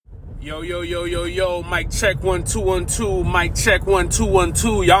Yo, mic check 1 2 1 2, mic check 1 2 1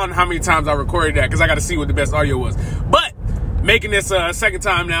 2. Y'all know how many times I recorded that because I got to see what the best audio was. But making this a second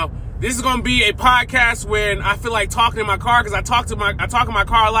time now. This is gonna be a podcast when I feel like talking in my car because I talk in my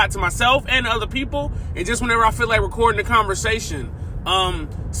car a lot to myself and other people, and just whenever I feel like recording a conversation.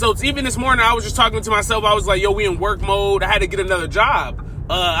 So it's even this morning I was just talking to myself. I was like, yo, we in work mode. I had to get another job.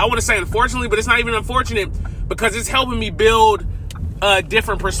 I want to say unfortunately, but it's not even unfortunate because it's helping me build a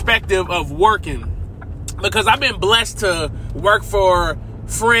different perspective of working, because I've been blessed to work for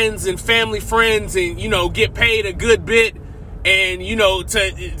friends and family friends and, get paid a good bit and,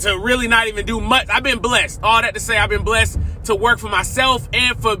 to really not even do much. I've been blessed. All that to say, I've been blessed to work for myself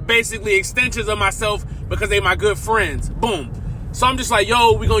and for basically extensions of myself because they my good friends. Boom. So I'm just like,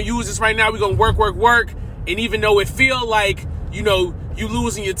 yo, we're going to use this right now. We're going to work. And even though it feel like, you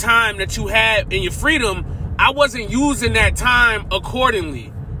losing your time that you had and your freedom, I wasn't using that time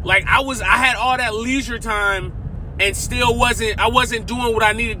accordingly. Like I had all that leisure time and still I wasn't doing what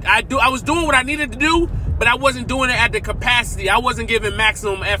I needed. I was doing what I needed to do, but I wasn't doing it at the capacity. I wasn't giving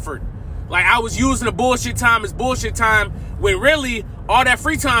maximum effort. Like I was using the bullshit time as bullshit time when really all that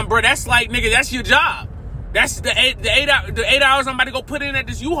free time, bro, that's like, nigga, that's your job. That's the 8 hours I'm about to go put in at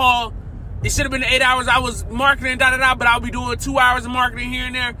this U-Haul. It should have been the 8 hours I was marketing, but I'll be doing 2 hours of marketing here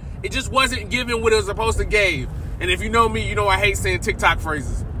and there. It just wasn't giving what it was supposed to give. And if you know me, you know I hate saying TikTok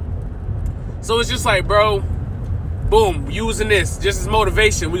phrases. So it's just like, bro, boom, using this just as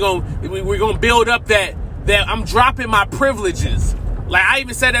motivation. We're gonna build up that I'm dropping my privileges. Like I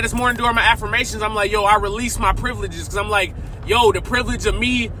even said that this morning during my affirmations. I'm like, yo, I release my privileges because I'm like, yo, the privilege of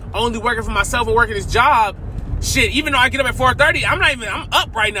me only working for myself and working this job. Shit, even though I get up at 4:30, I'm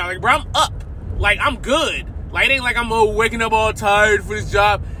up right now. Like, bro, I'm up. Like, I'm good. Like, it ain't like I'm waking up all tired for this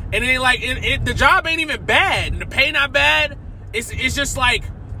job. And it ain't like, the job ain't even bad. And the pay not bad. It's just like,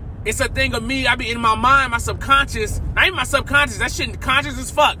 it's a thing of me. I be in my mind, my subconscious, not even my subconscious, that shit conscious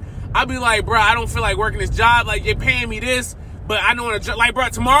as fuck. I be like, bro, I don't feel like working this job. Like, you're paying me this, but I don't want to, like, bro,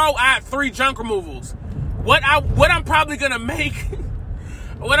 tomorrow I have 3 junk removals. What I'm probably going to make,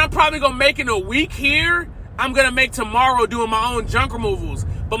 what I'm probably going to make in a week here, I'm going to make tomorrow doing my own junk removals.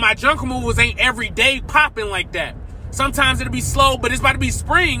 But my junk removals ain't every day popping like that. Sometimes it'll be slow, but it's about to be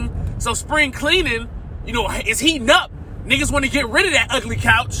spring. So spring cleaning, it's heating up. Niggas want to get rid of that ugly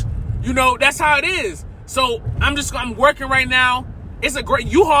couch. That's how it is. So I'm working right now. It's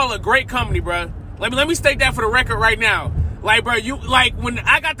U-Haul a great company, bro. Let me state that for the record right now. Like, bro, when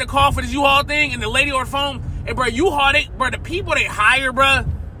I got the call for this U-Haul thing and the lady on the phone, and bro, U-Haul, the people they hire, bro,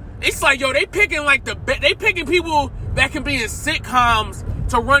 it's like, yo, they picking people that can be in sitcoms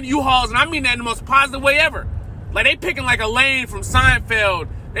to run U-Hauls, and I mean that in the most positive way ever. Like, they picking like Elaine from Seinfeld.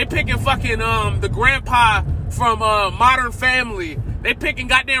 They picking fucking the grandpa from Modern Family. They picking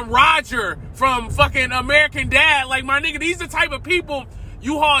goddamn Roger from fucking American Dad. Like, my nigga, these are the type of people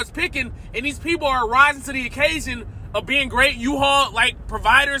U-Haul is picking, and these people are rising to the occasion of being great U-Haul, like,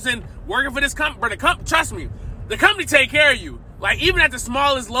 providers and working for this company. But trust me, the company take care of you. Like, even at the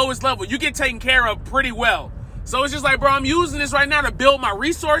smallest, lowest level, you get taken care of pretty well. So it's just like, bro, I'm using this right now to build my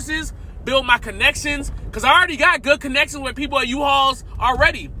resources, build my connections, because I already got good connections with people at U-Hauls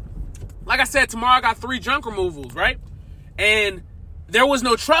already. Like I said, tomorrow I got 3 junk removals, right? And there was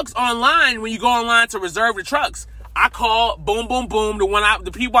no trucks online when you go online to reserve the trucks. I called, boom,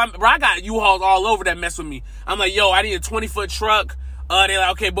 the people, I got U-Hauls all over that mess with me. I'm like, yo, I need a 20-foot truck. They're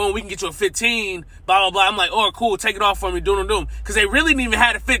like, okay, boom, we can get you a 15, blah, blah, blah. I'm like, oh, cool, take it off for me, doom. Because they really didn't even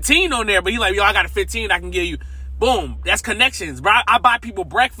have a 15 on there, but he's like, yo, I got a 15 I can give you. Boom, that's connections, bro. I buy people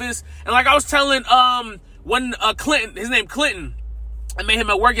breakfast. And like I was telling Clinton, his name Clinton, I met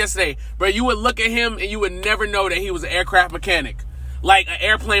him at work yesterday. Bro, you would look at him and you would never know that he was an aircraft mechanic. Like, an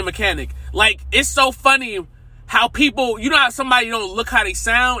airplane mechanic. Like, it's so funny how people, how somebody don't look how they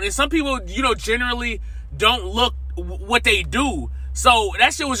sound, and some people, generally don't look what they do. So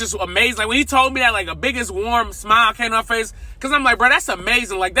that shit was just amazing. Like, when he told me that, like, a biggest warm smile came on my face, because I'm like, bro, that's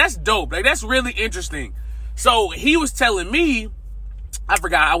amazing. Like, that's dope. Like, that's really interesting. So he was telling me, I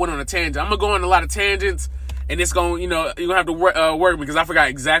forgot, I went on a tangent. I'm going to go on a lot of tangents, and it's going, you're going to have to work me, because I forgot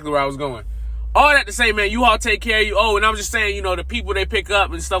exactly where I was going. All that to say, man, U-Haul take care of you. Oh, and I was just saying, the people they pick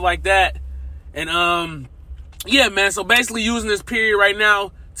up and stuff like that. And, yeah, man, so basically using this period right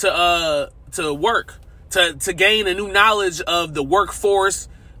now to work, to gain a new knowledge of the workforce,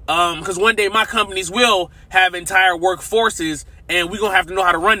 because one day my companies will have entire workforces, and we're going to have to know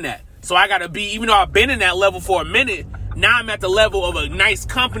how to run that. So I got to be, even though I've been in that level for a minute, now I'm at the level of a nice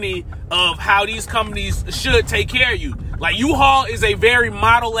company of how these companies should take care of you. Like, U-Haul is a very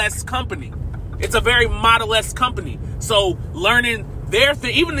Model S company. It's a very Model S company. So learning their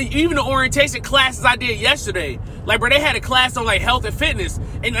thing, even the orientation classes I did yesterday, like, bro, they had a class on, like, health and fitness,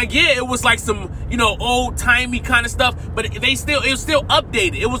 and again, it was like some, old-timey kind of stuff, but it was still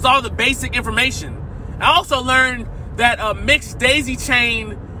updated. It was all the basic information. I also learned that a mixed daisy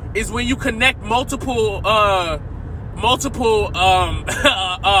chain is when you connect multiple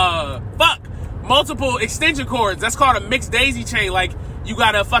extension cords. That's called a mixed daisy chain. Like, you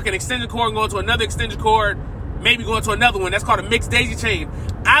got a fucking extension cord going to another extension cord, maybe going to another one. That's called a mixed daisy chain.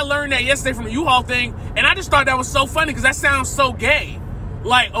 I learned that yesterday from the U-Haul thing, and I just thought that was so funny because that sounds so gay.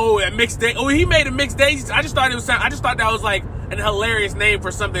 Like, he made a mixed daisy. I just thought that was like an hilarious name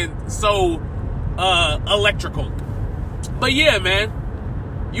for something so electrical. But yeah, man,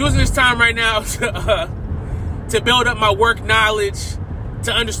 using this time right now to build up my work knowledge,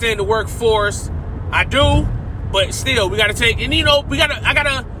 to understand the workforce. I do, but still, we gotta take, and I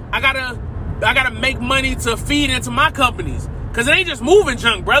gotta make money to feed into my companies, cause it ain't just moving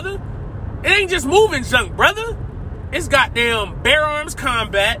junk, brother. It's goddamn Bear Arms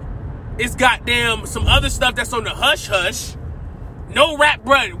Combat. It's goddamn some other stuff that's on the hush hush. No rap,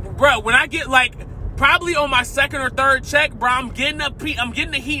 bro. When I get like probably on my second or third check, bro, I'm getting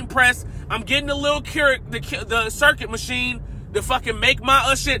the heating press. I'm getting the little the circuit machine to fucking make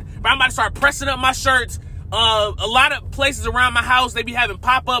my shit. But I'm about to start pressing up my shirts. A lot of places around my house, they be having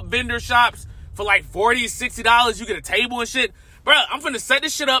pop-up vendor shops for like $40, $60. You get a table and shit. Bro, I'm finna set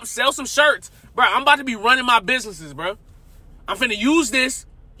this shit up, sell some shirts. Bro, I'm about to be running my businesses, bro. I'm finna use this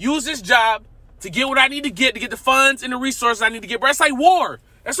job to get what I need to get the funds and the resources I need to get, bro. It's like war.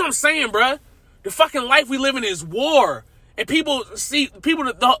 That's what I'm saying, bro. The fucking life we live in is war. And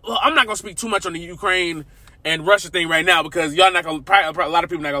I'm not gonna speak too much on the Ukraine and Russia thing right now because y'all not gonna, a lot of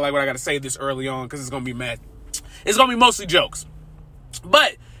people not gonna like what I gotta say this early on because it's gonna be mad. It's gonna be mostly jokes.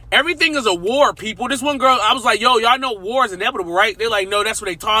 But everything is a war, people. This one girl, I was like, yo, y'all know war is inevitable, right? They're like, no, that's what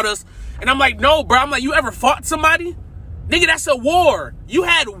they taught us. And I'm like, no, bro. I'm like, you ever fought somebody? Nigga, that's a war. You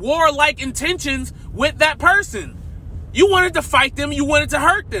had warlike intentions with that person. You wanted to fight them. You wanted to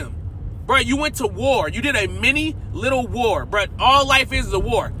hurt them. Bro, you went to war. You did a mini little war. Bro, all life is a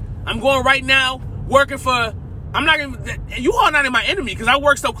war. I'm going right now, working for, you all not in my enemy because I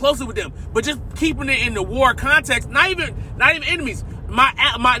work so closely with them. But just keeping it in the war context, not even enemies.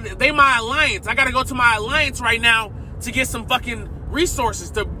 They my alliance. I got to go to my alliance right now to get some fucking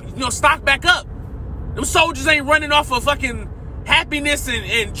resources to, stock back up. Them soldiers ain't running off of fucking happiness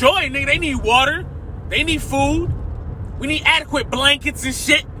and joy, nigga. They need water. They need food. We need adequate blankets and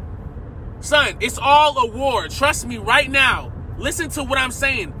shit. Son, it's all a war. Trust me right now. Listen to what I'm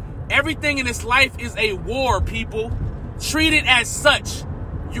saying. Everything in this life is a war, people. Treat it as such.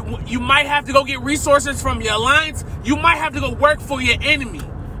 You might have to go get resources from your alliance. You might have to go work for your enemy.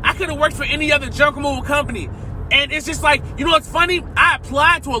 I could have worked for any other junk removal company. And it's just like, what's funny? I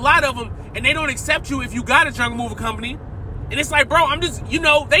applied to a lot of them, and they don't accept you if you got a junk removal company. And it's like, bro, I'm just, they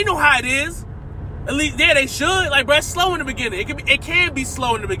know how it is. At least, yeah, they should. Like, bro, it's slow in the beginning. It can be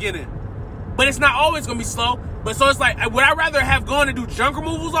slow in the beginning. But it's not always going to be slow. But so it's like, would I rather have gone and do junk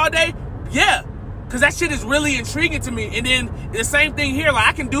removals all day? Yeah. Because that shit is really intriguing to me. And then the same thing here. Like,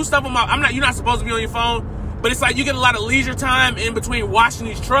 I can do stuff on you're not supposed to be on your phone. But it's like you get a lot of leisure time in between washing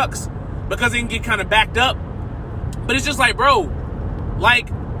these trucks because they can get kind of backed up. But it's just like, bro, like,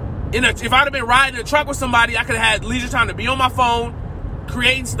 if I'd have been riding a truck with somebody, I could have had leisure time to be on my phone,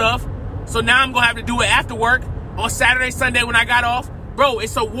 creating stuff. So now I'm going to have to do it after work on Saturday, Sunday when I got off. Bro,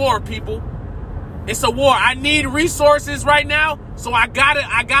 it's a war, people. It's a war. I need resources right now, so I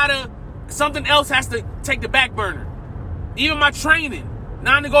gotta, something else has to take the back burner. Even my training,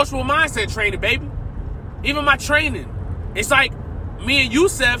 non-negotiable mindset training, baby. Even my training. It's like, me and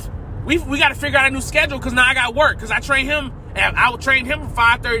Yusef, we got to figure out a new schedule because now I got work. Because I trained him from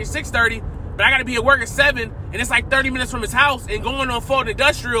 5:30 to 6:30, but I got to be at work at 7, and it's like 30 minutes from his house, and going on Fulton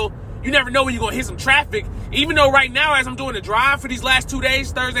Industrial, you never know when you're going to hit some traffic. Even though right now, as I'm doing the drive for these last 2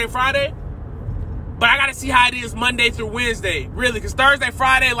 days, Thursday and Friday, but I got to see how it is Monday through Wednesday, really, because Thursday,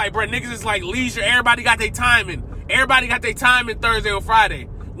 Friday, like, bro, niggas is like leisure. Everybody got their timing. Everybody got their timing Thursday or Friday.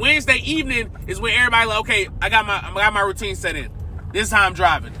 Wednesday evening is when everybody like, okay, I got my routine set in. This is how I'm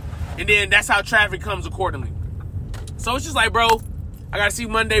driving. And then that's how traffic comes accordingly. So it's just like, bro, I got to see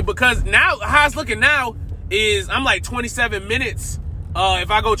Monday because now, how it's looking now is I'm like 27 minutes.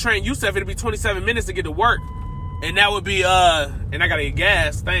 If I go train Yusef, it'll be 27 minutes to get to work. And that would be, and I got to get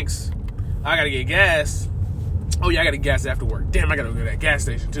gas. Thanks. I got to get gas. Oh, yeah, I got to get gas after work. Damn, I got to go to that gas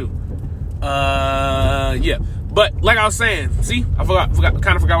station, too. Yeah. But like I was saying, see, I kind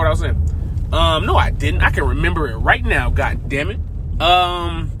of forgot what I was saying. No, I didn't. I can remember it right now. God damn it.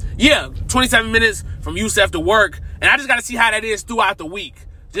 Yeah, 27 minutes from Yusef to work. And I just got to see how that is throughout the week,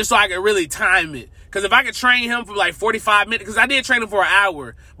 just so I can really time it. Because if I could train him for like 45 minutes, because I did train him for an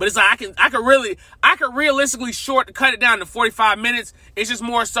hour, but it's like I could realistically cut it down to 45 minutes. It's just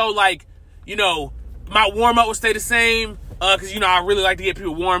more so like, you know, my warm up will stay the same. Because, you know, I really like to get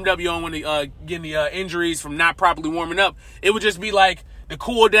people warmed up. You don't want to get any injuries from not properly warming up. It would just be like the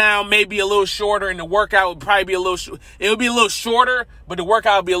cool down may be a little shorter, and the workout would probably be it would be a little shorter, but the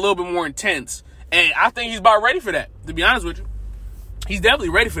workout would be a little bit more intense. And I think he's about ready for that, to be honest with you. He's definitely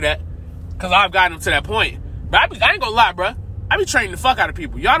ready for that, because I've gotten him to that point. But I ain't gonna lie, bro. I be training the fuck out of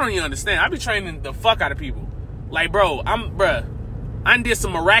people. Y'all don't even understand. I be training the fuck out of people. Like, bro, I did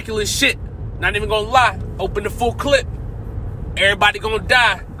some miraculous shit. Not even gonna lie. Open the full clip. Everybody gonna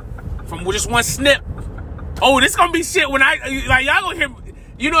die from just one snip. Oh, this gonna be shit when y'all gonna hear.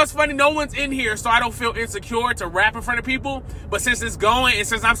 You know, it's funny, no one's in here, so I don't feel insecure to rap in front of people. But since it's going, and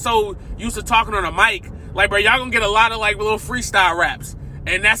since I'm so used to talking on a mic, like, bro, y'all gonna get a lot of, like, little freestyle raps.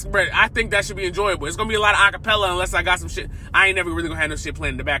 And that's, bro, I think that should be enjoyable. It's gonna be a lot of acapella unless I got some shit. I ain't never really gonna have no shit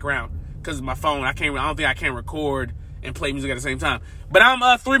playing in the background. Because of my phone, I don't think I can record and play music at the same time. But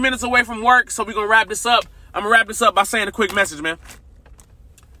I'm 3 minutes away from work, so we're gonna wrap this up. I'm gonna wrap this up by saying a quick message, man.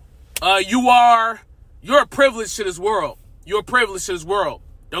 You're a privilege to this world. You're a privilege to this world.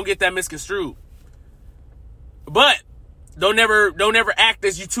 Don't get that misconstrued. But don't ever act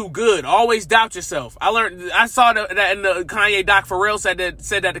as you too good. Always doubt yourself. I saw that in the Kanye doc. Pharrell said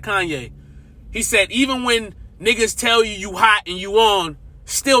that to Kanye. He said, even when niggas tell you hot and you on,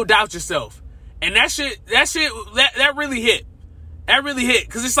 still doubt yourself. And that really hit. That really hit.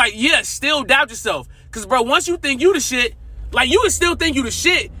 Cause it's like, yeah, still doubt yourself. Cause, bro, once you think you the shit, like, you can still think you the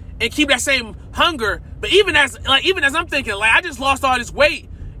shit and keep that same hunger. But even as I'm thinking, like, I just lost all this weight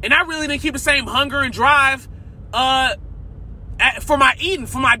and I really didn't keep the same hunger and drive for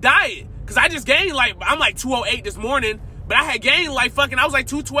my diet. Cause I just gained, like, I'm like 208 this morning, but I had gained like I was like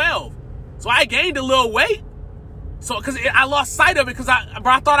 212. So I gained a little weight. So, cause I lost sight of it, cause I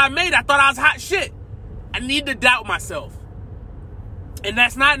thought I was hot shit. I need to doubt myself. And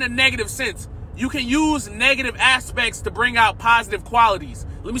that's not in a negative sense. You can use negative aspects to bring out positive qualities.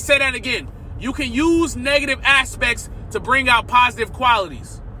 Let me say that again. You can use negative aspects to bring out positive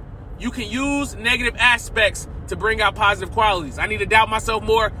qualities. You can use negative aspects to bring out positive qualities. I need to doubt myself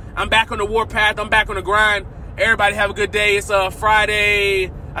more. I'm back on the warpath. I'm back on the grind. Everybody have a good day. It's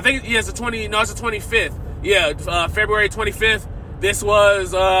Friday. I think it's the 25th. Yeah, February 25th. This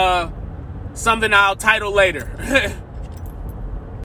was something I'll title later.